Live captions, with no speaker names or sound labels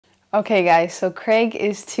Okay guys, so Craig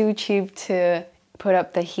is too cheap to put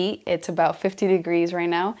up the heat. It's about 50 degrees right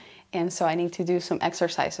now, and so I need to do some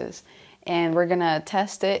exercises. And we're gonna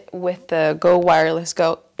test it with the Go Wireless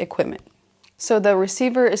Go equipment. So the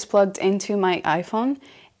receiver is plugged into my iPhone,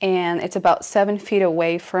 and it's about 7 feet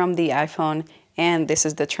away from the iPhone, and this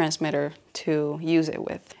is the transmitter to use it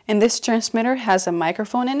with. And this transmitter has a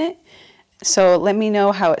microphone in it, so let me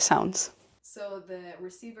know how it sounds. So the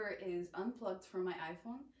receiver is unplugged from my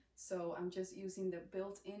iPhone, so I'm just using the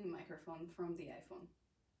built-in microphone from the iPhone.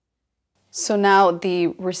 So now the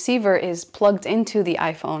receiver is plugged into the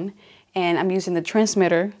iPhone, and I'm using the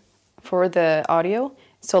transmitter for the audio,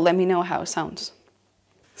 so let me know how it sounds.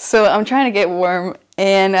 So I'm trying to get warm,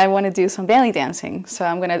 and I want to do some belly dancing, so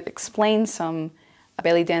I'm going to explain some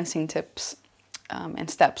belly dancing tips and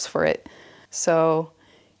steps for it. So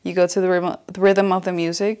you go to the rhythm of the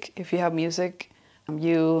music. If you have music,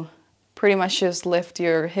 you pretty much just lift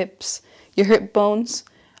your hips, your hip bones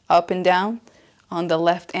up and down on the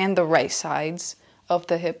left and the right sides of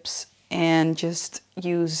the hips, and just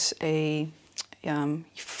use a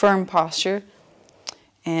firm posture,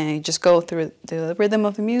 and you just go through the rhythm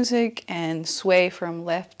of the music and sway from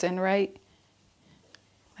left and right,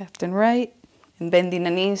 and bending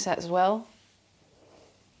the knees as well.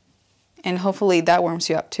 And hopefully that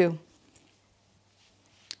warms you up too.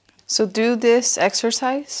 So do this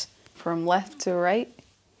exercise from left to right,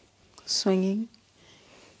 swinging,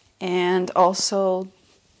 and also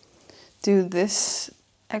do this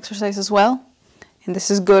exercise as well. And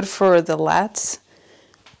this is good for the lats.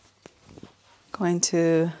 Going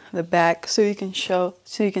to the back so you can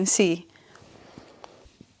see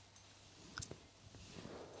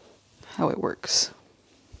how it works.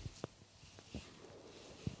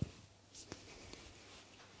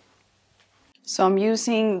 So I'm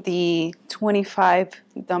using the 25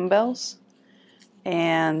 dumbbells,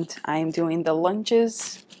 and I'm doing the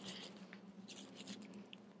lunges,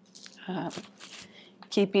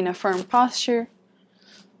 keeping a firm posture.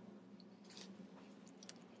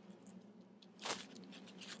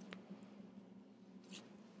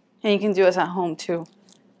 And you can do this at home too.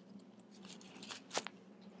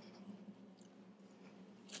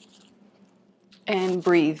 And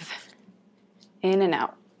breathe in and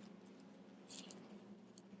out.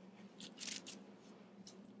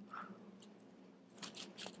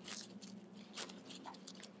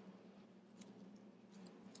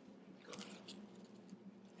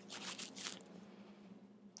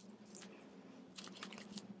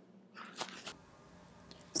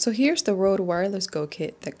 So here's the Rode Wireless Go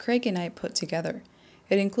kit that Craig and I put together.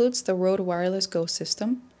 It includes the Rode Wireless Go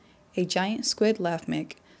system, a giant Squid lav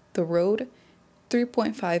mic, the Rode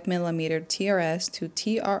 3.5mm TRRS to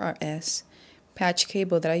TRRS patch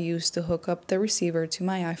cable that I use to hook up the receiver to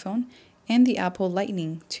my iPhone, and the Apple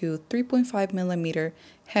Lightning to 3.5mm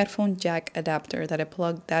headphone jack adapter that I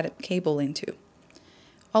plugged that cable into.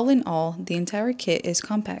 All in all, the entire kit is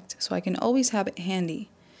compact, so I can always have it handy.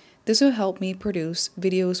 This will help me produce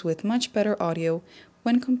videos with much better audio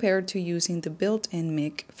when compared to using the built-in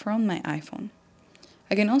mic from my iPhone.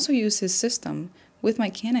 I can also use this system with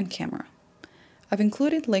my Canon camera. I've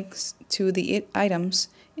included links to the items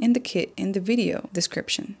in the kit in the video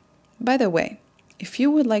description. By the way, if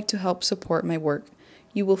you would like to help support my work,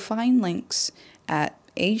 you will find links at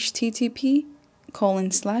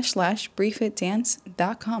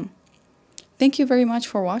http://briefitdance.com. Thank you very much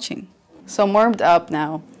for watching. So I'm warmed up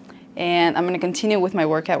now, and I'm going to continue with my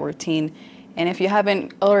workout routine. And if you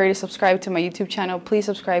haven't already subscribed to my YouTube channel, please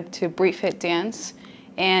subscribe to Brief Fit Dance.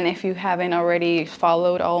 And if you haven't already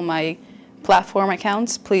followed all my platform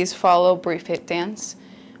accounts, please follow Brief Fit Dance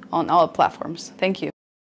on all platforms. Thank you.